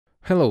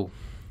Hello,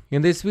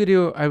 in this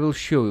video I will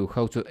show you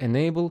how to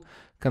enable,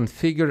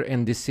 configure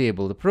and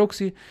disable the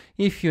proxy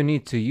if you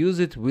need to use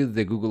it with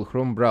the Google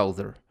Chrome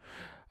browser.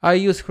 I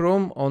use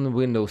Chrome on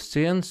Windows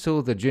 10,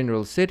 so the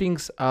general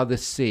settings are the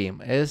same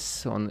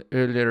as on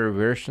earlier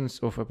versions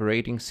of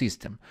operating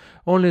system,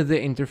 only the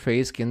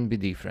interface can be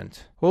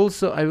different.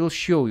 Also, I will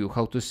show you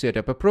how to set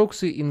up a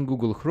proxy in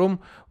Google Chrome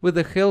with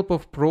the help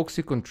of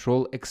proxy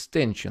control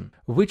extension,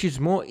 which is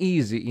more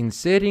easy in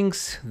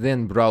settings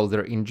than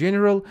browser in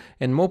general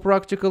and more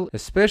practical,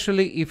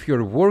 especially if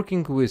you're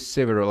working with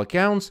several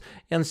accounts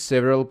and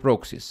several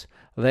proxies.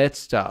 Let's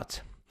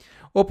start.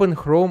 Open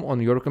Chrome on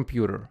your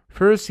computer.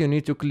 First, you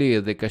need to clear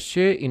the cache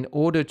in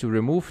order to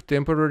remove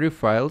temporary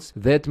files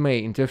that may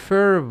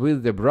interfere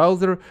with the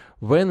browser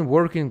when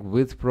working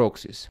with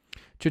proxies.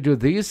 To do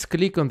this,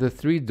 click on the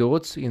three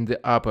dots in the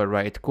upper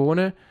right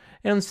corner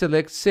and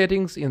select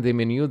Settings in the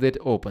menu that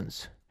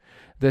opens.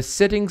 The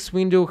Settings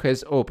window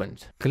has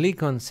opened.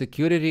 Click on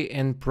Security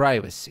and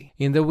Privacy.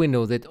 In the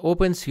window that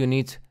opens, you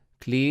need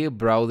Clear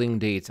Browsing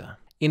Data.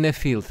 In a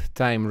field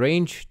Time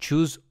Range,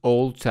 choose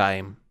All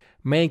Time.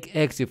 Make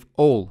active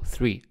all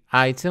three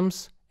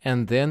items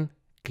and then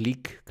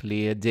click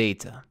Clear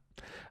Data.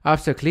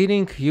 After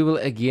clearing, you will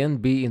again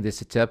be in the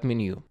Setup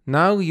menu.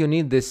 Now you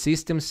need the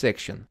System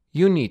section.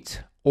 You need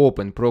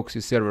Open Proxy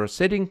Server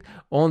setting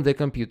on the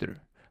computer.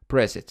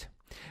 Press it.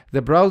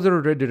 The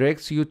browser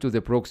redirects you to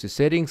the proxy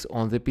settings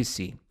on the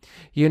PC.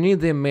 You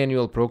need the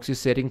Manual Proxy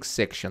Settings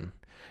section.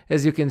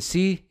 As you can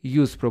see,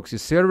 Use Proxy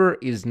Server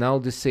is now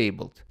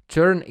disabled.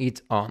 Turn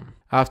it on.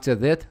 After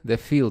that, the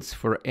fields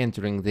for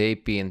entering the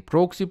IP and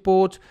proxy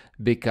port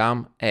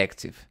become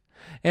active.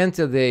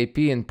 Enter the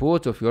IP and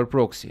port of your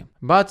proxy.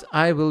 But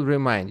I will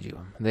remind you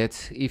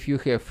that if you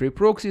have free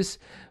proxies,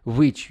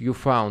 which you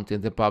found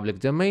in the public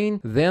domain,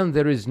 then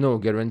there is no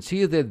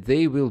guarantee that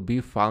they will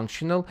be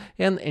functional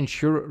and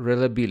ensure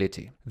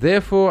reliability.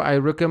 Therefore, I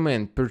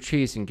recommend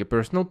purchasing a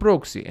personal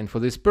proxy, and for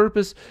this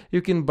purpose,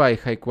 you can buy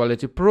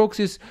high-quality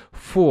proxies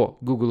for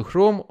Google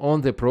Chrome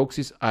on the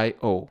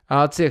Proxies.io.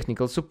 Our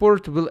technical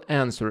support will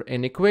answer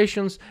any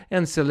questions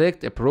and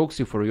select a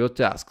proxy for your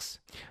tasks.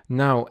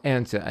 Now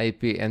enter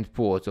IP and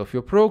port of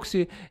your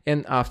proxy,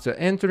 and after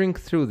entering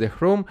through the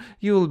Chrome,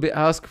 you will be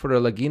asked for a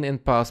login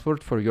and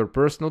password for your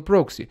personal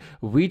proxy,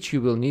 which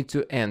you will need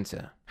to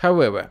enter.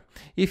 However,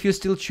 if you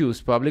still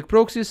choose public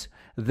proxies,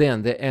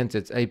 then the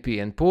entered IP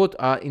and port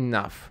are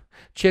enough.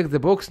 Check the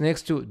box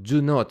next to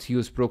Do not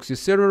use proxy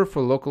server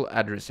for local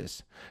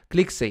addresses.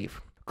 Click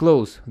Save.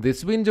 Close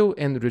this window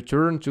and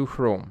return to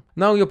Chrome.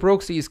 Now your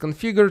proxy is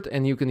configured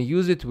and you can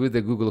use it with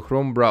the Google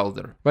Chrome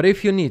browser. But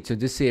if you need to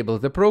disable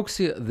the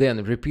proxy,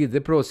 then repeat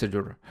the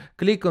procedure.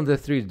 Click on the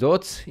three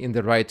dots in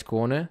the right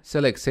corner,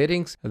 select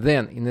Settings,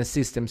 then in the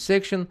System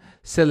section,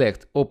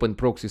 select Open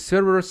Proxy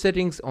Server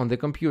settings on the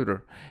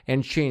computer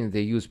and change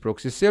the Use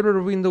Proxy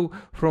Server window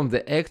from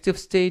the active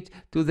state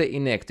to the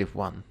inactive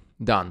one.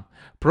 Done.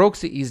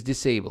 Proxy is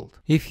disabled.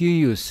 If you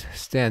use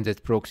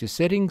standard proxy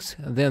settings,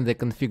 then the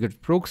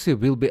configured proxy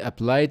will be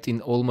applied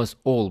in almost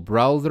all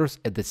browsers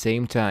at the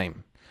same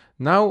time.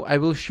 Now I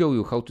will show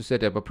you how to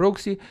set up a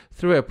proxy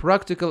through a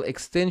practical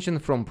extension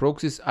from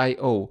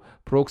Proxies.io,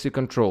 Proxy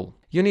Control.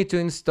 You need to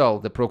install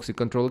the Proxy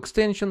Control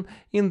extension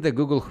in the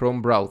Google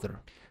Chrome browser.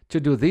 To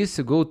do this,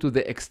 go to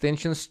the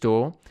extension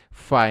store,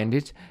 find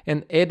it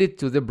and add it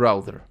to the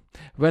browser.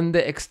 When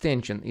the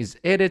extension is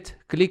added,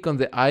 click on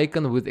the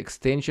icon with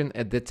extension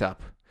at the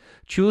top.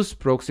 Choose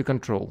Proxy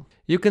Control.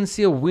 You can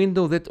see a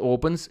window that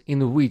opens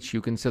in which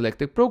you can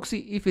select a proxy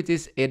if it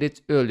is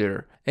added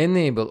earlier,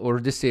 enable or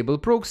disable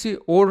proxy,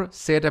 or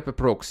set up a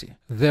proxy.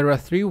 There are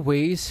three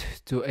ways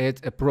to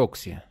add a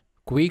proxy: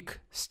 Quick,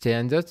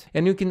 Standard,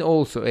 and you can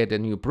also add a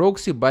new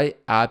proxy by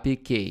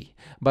APK.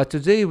 But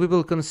today we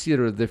will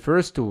consider the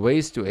first two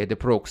ways to add a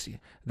proxy.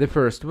 The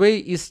first way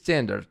is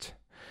Standard.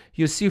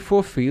 You see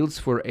four fields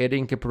for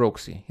adding a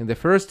proxy. In the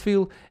first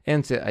field,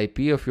 enter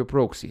IP of your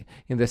proxy.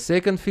 In the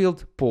second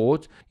field,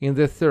 port. In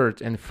the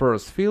third and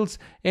fourth fields,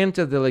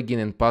 enter the login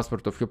and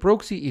password of your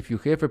proxy if you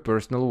have a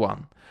personal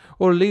one.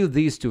 Or leave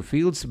these two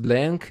fields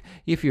blank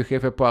if you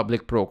have a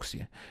public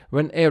proxy.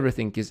 When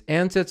everything is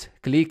entered,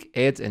 click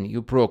Add a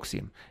new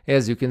proxy.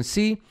 As you can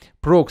see,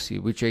 proxy,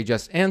 which I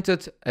just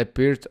entered,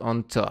 appeared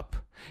on top.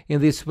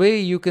 In this way,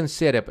 you can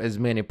set up as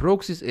many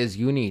proxies as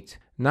you need.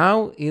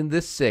 Now in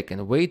the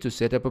second way to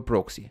set up a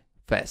proxy,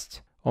 Fast.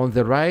 On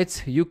the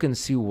right you can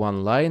see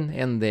one line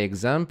and the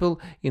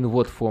example in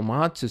what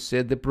format to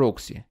set the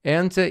proxy.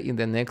 Enter in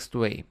the next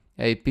way: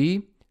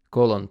 IP,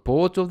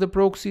 port of the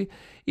proxy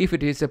if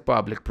it is a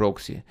public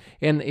proxy,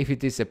 and if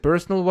it is a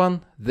personal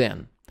one,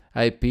 then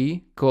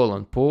IP,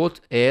 port,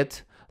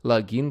 add,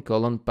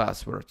 login,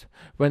 password.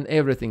 When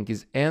everything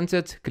is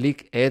entered,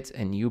 click Add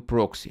a new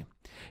proxy.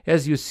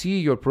 As you see,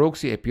 your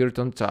proxy appeared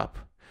on top.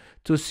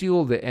 To see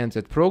all the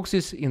entered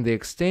proxies in the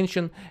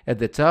extension, at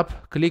the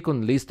top, click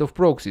on List of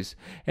Proxies,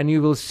 and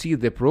you will see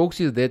the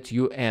proxies that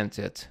you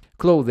entered.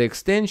 Close the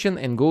extension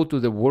and go to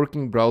the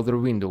working browser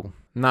window.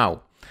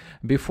 Now,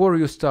 Before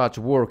you start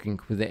working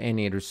with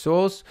any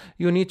resource,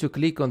 you need to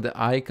click on the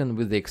icon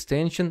with the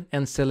extension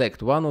and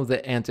select one of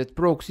the entered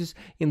proxies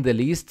in the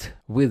list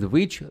with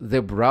which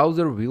the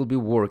browser will be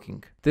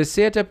working. The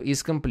setup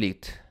is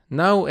complete.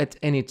 Now at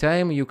any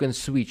time you can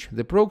switch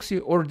the proxy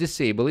or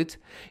disable it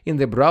in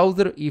the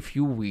browser if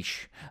you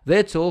wish.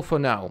 That's all for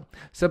now.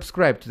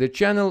 Subscribe to the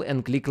channel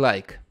and click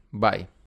like. Bye.